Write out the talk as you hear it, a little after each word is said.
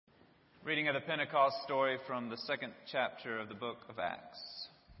Reading of the Pentecost story from the second chapter of the book of Acts.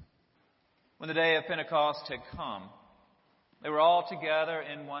 When the day of Pentecost had come, they were all together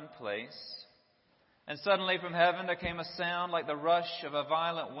in one place. And suddenly from heaven there came a sound like the rush of a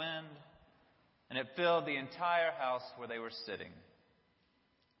violent wind, and it filled the entire house where they were sitting.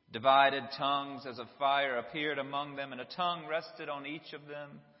 Divided tongues as of fire appeared among them, and a tongue rested on each of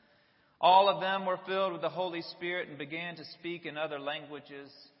them. All of them were filled with the Holy Spirit and began to speak in other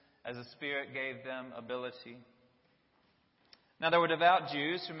languages as the Spirit gave them ability. Now there were devout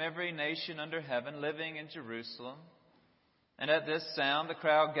Jews from every nation under heaven living in Jerusalem. And at this sound the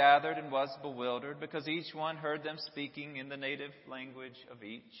crowd gathered and was bewildered, because each one heard them speaking in the native language of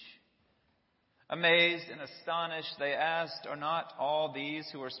each. Amazed and astonished, they asked, "Are not all these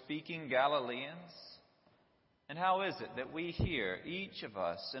who are speaking Galileans? And how is it that we hear, each of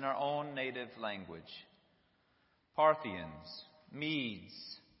us, in our own native language? Parthians,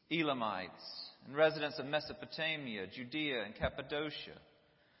 Medes, Elamites, and residents of Mesopotamia, Judea and Cappadocia,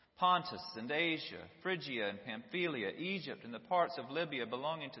 Pontus and Asia, Phrygia and Pamphylia, Egypt and the parts of Libya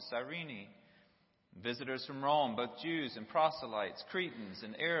belonging to Cyrene, visitors from Rome, both Jews and proselytes, Cretans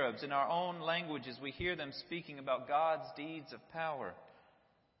and Arabs, in our own languages we hear them speaking about God's deeds of power."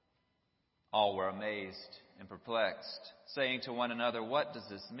 All were amazed and perplexed, saying to one another, "What does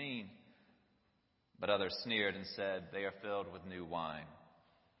this mean?" But others sneered and said, "They are filled with new wine."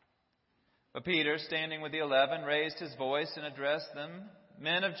 But Peter, standing with the 11, raised his voice and addressed them,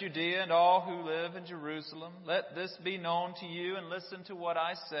 "Men of Judea and all who live in Jerusalem, let this be known to you and listen to what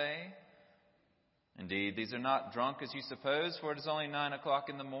I say. Indeed, these are not drunk as you suppose, for it is only 9 o'clock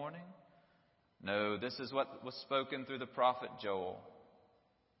in the morning. No, this is what was spoken through the prophet Joel.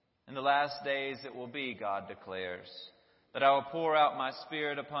 In the last days it will be, God declares, that I will pour out my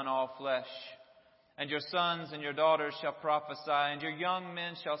Spirit upon all flesh. And your sons and your daughters shall prophesy, and your young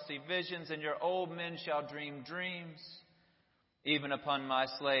men shall see visions, and your old men shall dream dreams. Even upon my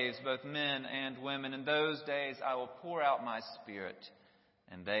slaves, both men and women, in those days I will pour out my Spirit,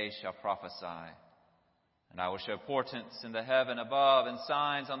 and they shall prophesy. And I will show portents in the heaven above, and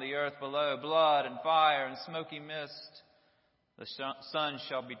signs on the earth below, blood and fire and smoky mist. The sun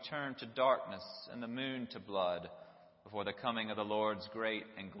shall be turned to darkness, and the moon to blood, before the coming of the Lord's great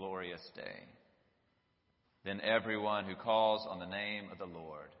and glorious day. Then everyone who calls on the name of the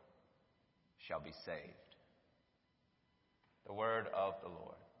Lord shall be saved." The word of the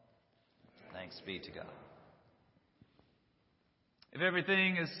Lord. Thanks be to God. If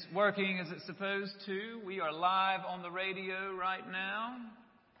everything is working as it's supposed to, we are live on the radio right now.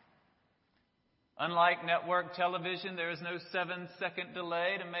 Unlike network television, there is no 7-second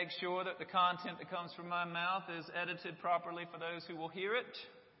delay to make sure that the content that comes from my mouth is edited properly for those who will hear it.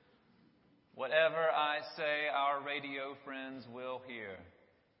 Whatever I say, our radio friends will hear.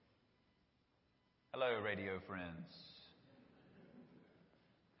 Hello, radio friends.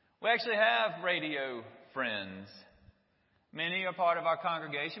 We actually have radio friends. Many are part of our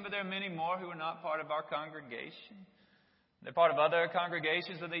congregation, but there are many more who are not part of our congregation. They're part of other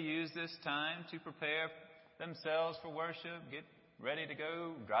congregations where they use this time to prepare themselves for worship, get ready to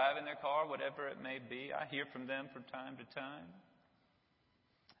go, drive in their car, whatever it may be. I hear from them from time to time.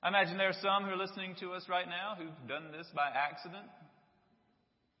 I imagine there are some who are listening to us right now who've done this by accident.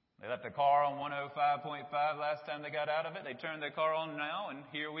 They left their car on 105.5 last time they got out of it. They turned their car on now, and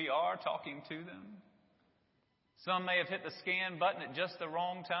here we are talking to them. Some may have hit the scan button at just the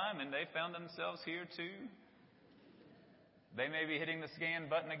wrong time, and they found themselves here too. They may be hitting the scan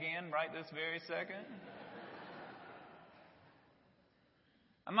button again right this very second.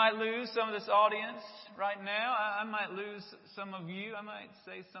 I might lose some of this audience right now. I might lose some of you. I might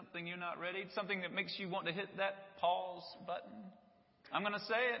say something you're not ready, something that makes you want to hit that pause button. I'm going to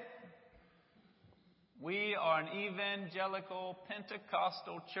say it. We are an evangelical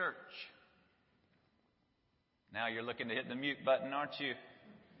Pentecostal church. Now you're looking to hit the mute button, aren't you?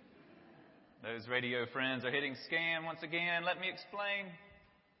 Those radio friends are hitting scan once again. Let me explain.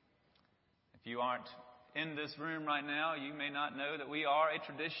 If you aren't in this room right now, you may not know that we are a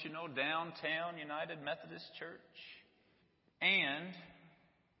traditional downtown United Methodist church. And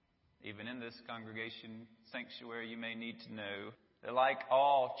even in this congregation sanctuary, you may need to know that like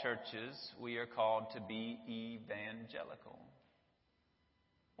all churches, we are called to be evangelical.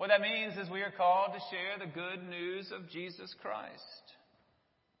 What that means is we are called to share the good news of Jesus Christ.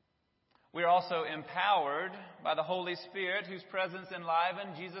 We are also empowered by the Holy Spirit, whose presence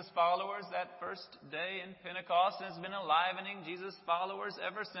enlivened Jesus' followers that first day in Pentecost and has been enlivening Jesus' followers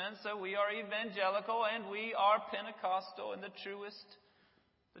ever since. So we are evangelical and we are Pentecostal in the truest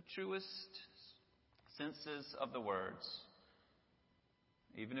senses of the words.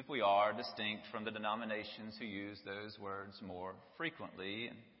 even if we are distinct from the denominations who use those words more frequently,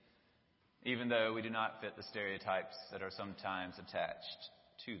 and even though we do not fit the stereotypes that are sometimes attached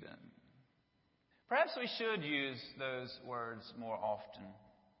to them. Perhaps we should use those words more often.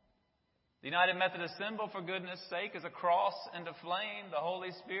 The United Methodist symbol, for goodness sake, is a cross and a flame, the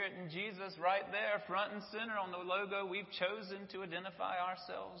Holy Spirit and Jesus right there, front and center on the logo we've chosen to identify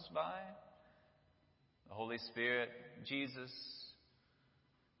ourselves by. The Holy Spirit, Jesus,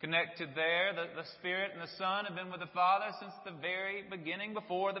 connected there. The Spirit and the Son have been with the Father since the very beginning.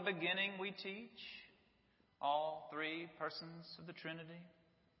 Before the beginning, we teach. All three persons of the Trinity.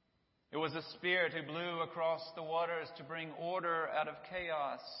 It was the Spirit who blew across the waters to bring order out of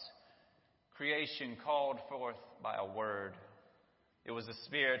chaos. Creation called forth by a word. It was the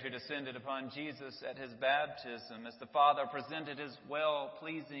Spirit who descended upon Jesus at his baptism as the Father presented his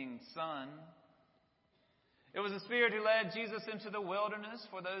well-pleasing Son. It was the Spirit who led Jesus into the wilderness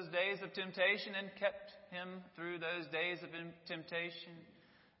for those days of temptation and kept him through those days of temptation.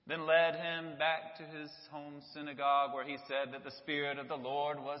 Then led him back to his home synagogue where he said that the Spirit of the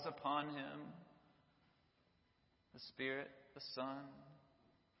Lord was upon him. The Spirit, the Son.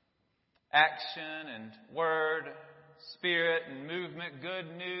 Action and word, spirit and movement,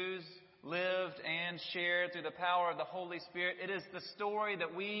 good news, lived and shared through the power of the Holy Spirit. It is the story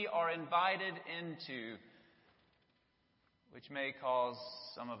that we are invited into, which may cause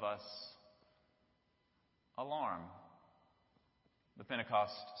some of us alarm. The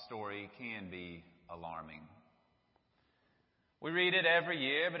Pentecost story can be alarming. We read it every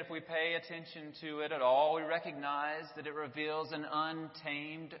year, but if we pay attention to it at all, we recognize that it reveals an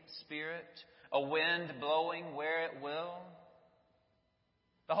untamed spirit, a wind blowing where it will.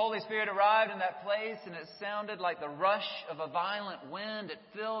 The Holy Spirit arrived in that place, and it sounded like the rush of a violent wind. It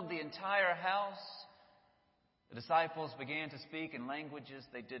filled the entire house. The disciples began to speak in languages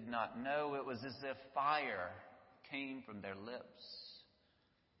they did not know. It was as if fire came from their lips.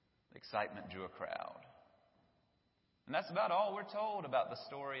 The excitement drew a crowd. And that's about all we're told about the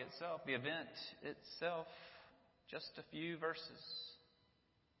story itself, the event itself. Just a few verses.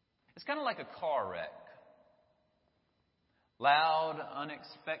 It's kind of like a car wreck. Loud,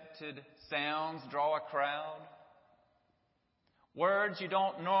 unexpected sounds draw a crowd. Words you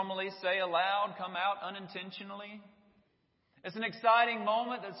don't normally say aloud come out unintentionally. It's an exciting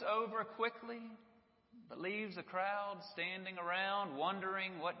moment that's over quickly, but leaves a crowd standing around,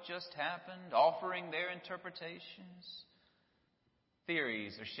 wondering what just happened, offering their interpretations.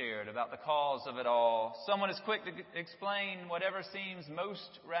 Theories are shared about the cause of it all. Someone is quick to explain whatever seems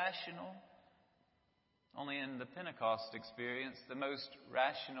most rational. Only in the Pentecost experience, the most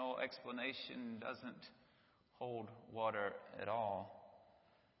rational explanation doesn't hold water at all.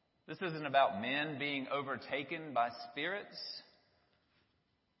 This isn't about men being overtaken by spirits.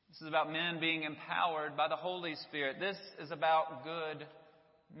 This is about men being empowered by the Holy Spirit. This is about good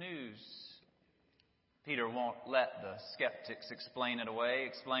news. Peter won't let the skeptics explain it away,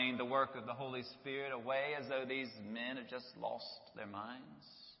 explain the work of the Holy Spirit away as though these men have just lost their minds.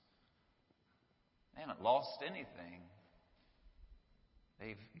 They haven't lost anything.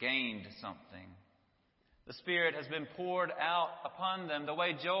 They've gained something. The Spirit has been poured out upon them the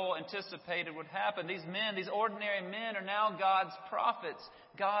way Joel anticipated would happen. These men, these ordinary men, are now God's prophets,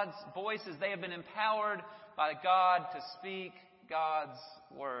 God's voices. They have been empowered by God to speak God's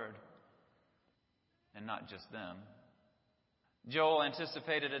word. And not just them. Joel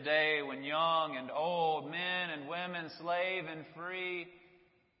anticipated a day when young and old, men and women, slave and free,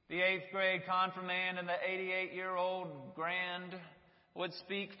 the 8th grade confirmand and the 88-year-old grand would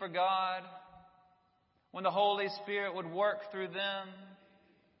speak for God. When the Holy Spirit would work through them.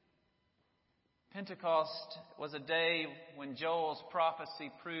 Pentecost was a day when Joel's prophecy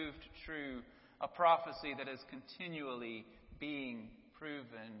proved true. A prophecy that is continually being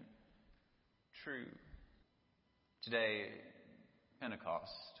proven true. Today, Pentecost.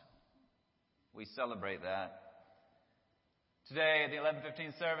 We celebrate that. Today, at the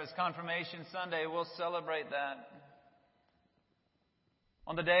 11:15 service, Confirmation Sunday, we'll celebrate that.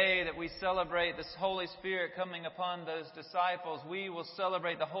 On the day that we celebrate this Holy Spirit coming upon those disciples, we will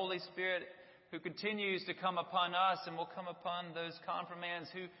celebrate the Holy Spirit who continues to come upon us and will come upon those confirmands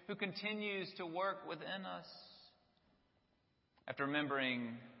who continues to work within us. After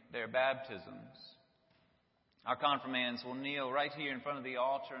remembering their baptisms, our confirmands will kneel right here in front of the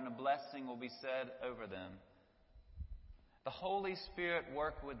altar and a blessing will be said over them. The Holy Spirit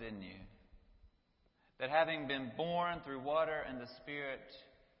work within you, that having been born through water and the Spirit,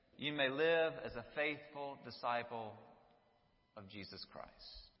 you may live as a faithful disciple of Jesus Christ.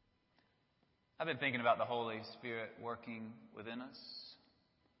 I've been thinking about the Holy Spirit working within us.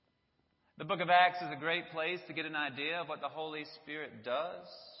 The book of Acts is a great place to get an idea of what the Holy Spirit does.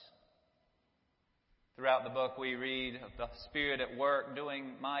 Throughout the book, we read of the Spirit at work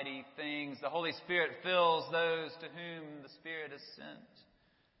doing mighty things. The Holy Spirit fills those to whom the Spirit is sent.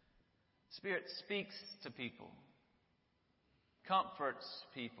 The Spirit speaks to people, comforts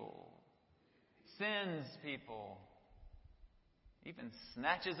people, sends people, even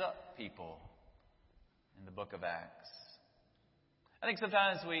snatches up people in the book of Acts. I think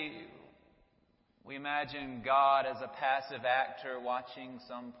sometimes we imagine God as a passive actor watching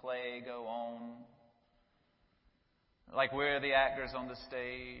some play go on, like we're the actors on the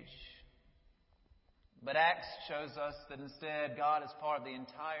stage. But Acts shows us that instead God is part of the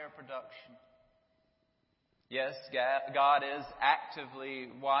entire production. Yes, God is actively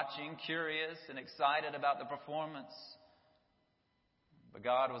watching, curious and excited about the performance. But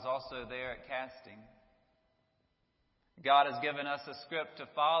God was also there at casting. God has given us a script to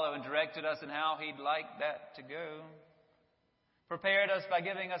follow and directed us in how He'd like that to go. Prepared us by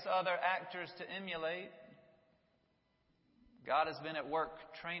giving us other actors to emulate. God has been at work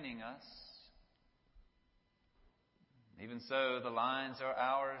training us. Even so, the lines are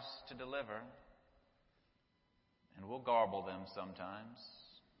ours to deliver. And we'll garble them sometimes.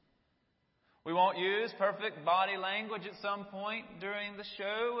 We won't use perfect body language at some point during the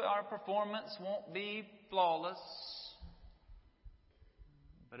show. Our performance won't be flawless.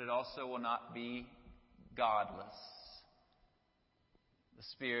 But it also will not be godless. The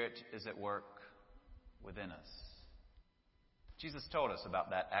Spirit is at work within us. Jesus told us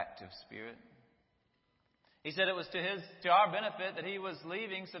about that active Spirit. He said it was to our benefit that He was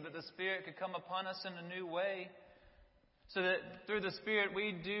leaving so that the Spirit could come upon us in a new way. So that through the Spirit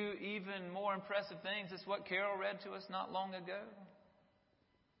we do even more impressive things. It's what Carol read to us not long ago.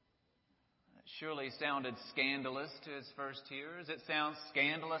 It surely sounded scandalous to his first hearers. It sounds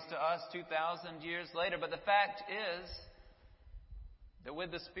scandalous to us 2,000 years later. But the fact is that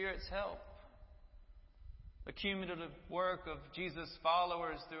with the Spirit's help, the cumulative work of Jesus'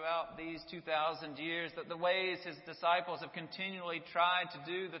 followers throughout these 2,000 years, that the ways His disciples have continually tried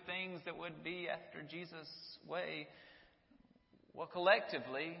to do the things that would be after Jesus' way, well,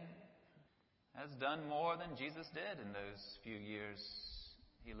 collectively, has done more than Jesus did in those few years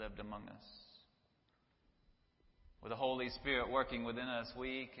He lived among us. With the Holy Spirit working within us,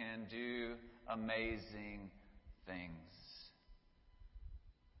 we can do amazing things.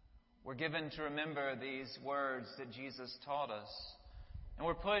 We're given to remember these words that Jesus taught us. And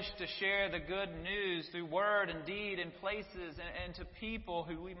we're pushed to share the good news through word and deed in places and to people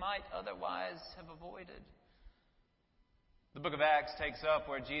who we might otherwise have avoided. The book of Acts takes up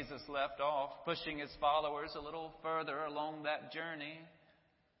where Jesus left off, pushing His followers a little further along that journey.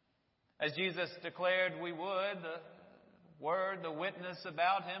 As Jesus declared we would, the witness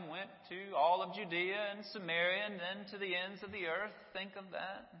about Him went to all of Judea and Samaria and then to the ends of the earth. Think of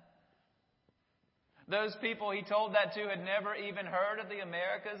that. Those people He told that to had never even heard of the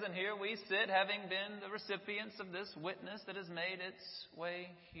Americas, and here we sit having been the recipients of this witness that has made its way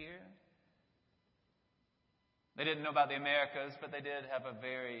here. They didn't know about the Americas, but they did have a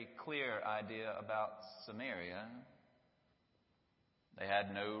very clear idea about Samaria. They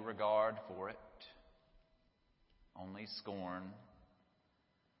had no regard for it, only scorn.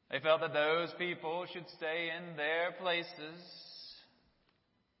 They felt that those people should stay in their places.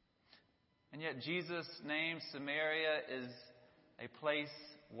 And yet Jesus named Samaria as a place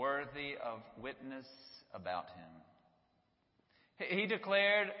worthy of witness about Him. He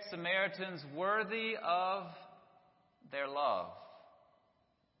declared Samaritans worthy of their love.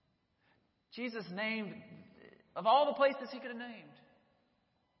 Jesus named, of all the places He could have named,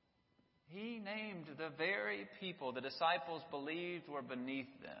 He named the very people the disciples believed were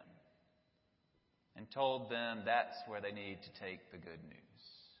beneath them and told them that's where they need to take the good news.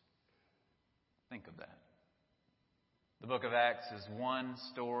 Think of that. The book of Acts is one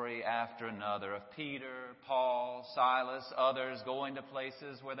story after another of Peter, Paul, Silas, others going to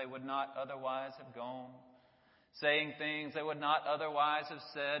places where they would not otherwise have gone, saying things they would not otherwise have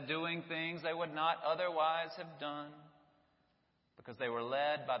said, doing things they would not otherwise have done, because they were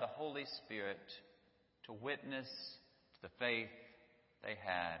led by the Holy Spirit to witness to the faith they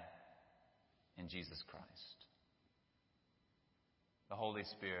had in Jesus Christ. The Holy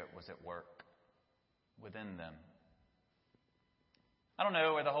Spirit was at work within them. I don't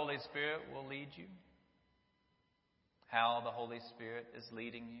know where the Holy Spirit will lead you, how the Holy Spirit is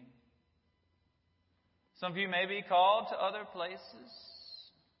leading you. Some of you may be called to other places,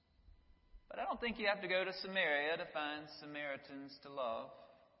 but I don't think you have to go to Samaria to find Samaritans to love.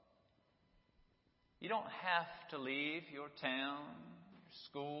 You don't have to leave your town, your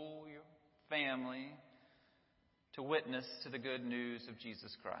school, your family to witness to the good news of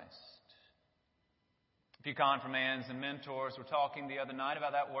Jesus Christ. A few confirmands and mentors were talking the other night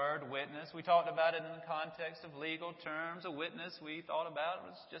about that word, witness. We talked about it in the context of legal terms. A witness, we thought about,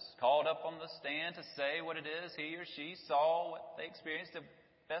 was just called up on the stand to say what it is he or she saw, what they experienced, the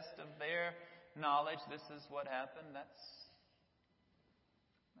best of their knowledge. This is what happened. That's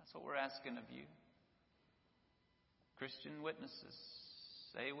what we're asking of you. Christian witnesses,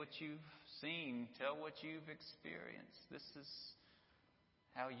 say what you've seen, tell what you've experienced. This is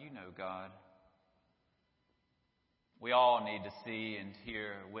how you know God. We all need to see and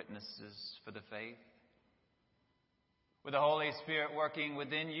hear witnesses for the faith. With the Holy Spirit working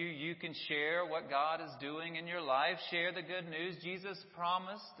within you, you can share what God is doing in your life. Share the good news. Jesus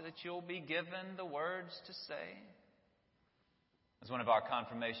promised that you'll be given the words to say. As one of our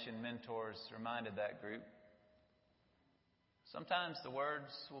confirmation mentors reminded that group, sometimes the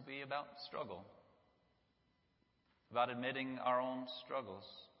words will be about struggle, about admitting our own struggles.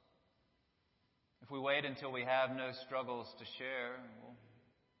 If we wait until we have no struggles to share, we'll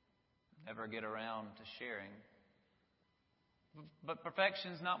never get around to sharing. But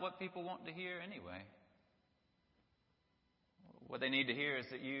perfection's not what people want to hear anyway. What they need to hear is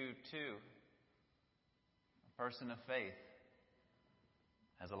that you, too, a person of faith,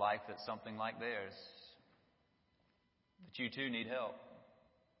 has a life that's something like theirs. That you, too, need help.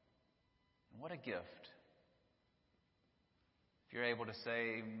 And what a gift. If you're able to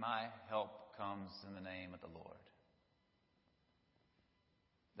say, my help comes in the name of the Lord.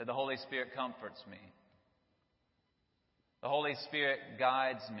 That the Holy Spirit comforts me. The Holy Spirit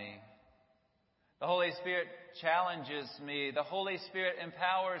guides me. The Holy Spirit challenges me. The Holy Spirit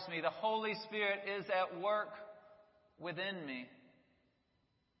empowers me. The Holy Spirit is at work within me.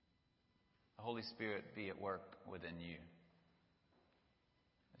 The Holy Spirit be at work within you.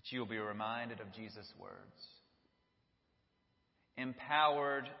 That you'll be reminded of Jesus' words.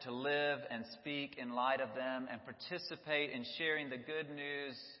 Empowered to live and speak in light of them and participate in sharing the good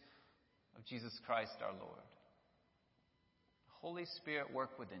news of Jesus Christ our Lord. The Holy Spirit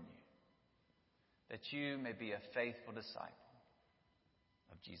work within you, that you may be a faithful disciple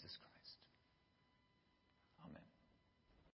of Jesus Christ.